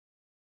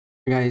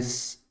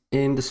Guys,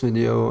 in this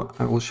video,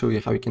 I will show you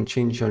how you can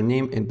change your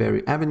name in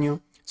Berry Avenue.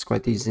 It's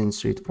quite easy and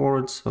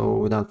straightforward, so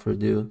without further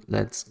ado,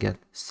 let's get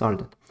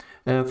started.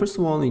 First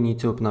of all, you need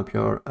to open up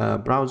your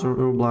browser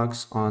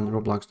Roblox on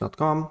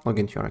roblox.com, log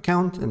into your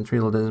account, and it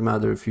really doesn't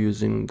matter if you're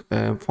using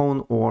a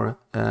phone or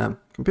a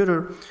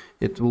computer,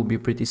 it will be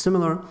pretty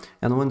similar.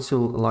 And once you're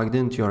logged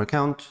into your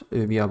account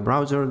via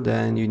browser,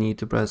 then you need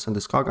to press on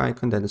this cog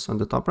icon that is on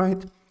the top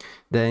right.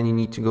 Then you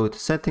need to go to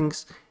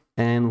settings.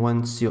 And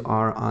once you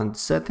are on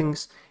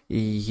settings,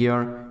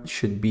 here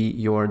should be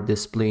your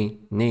display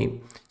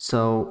name.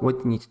 So what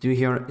you need to do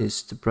here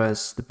is to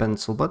press the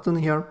pencil button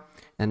here,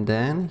 and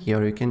then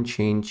here you can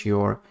change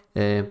your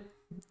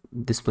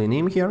display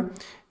name here.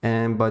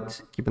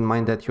 But keep in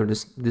mind that your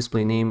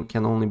display name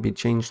can only be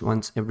changed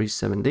once every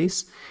 7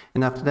 days.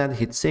 And after that,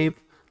 hit save,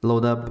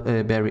 load up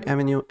Berry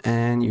Avenue,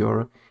 and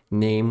your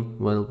name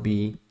will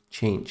be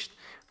changed.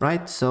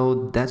 Right,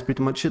 so that's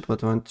pretty much it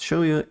what I want to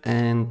show you,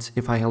 and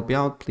if I help you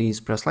out, please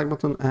press like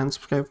button and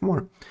subscribe for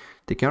more.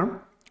 Take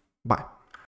care, bye.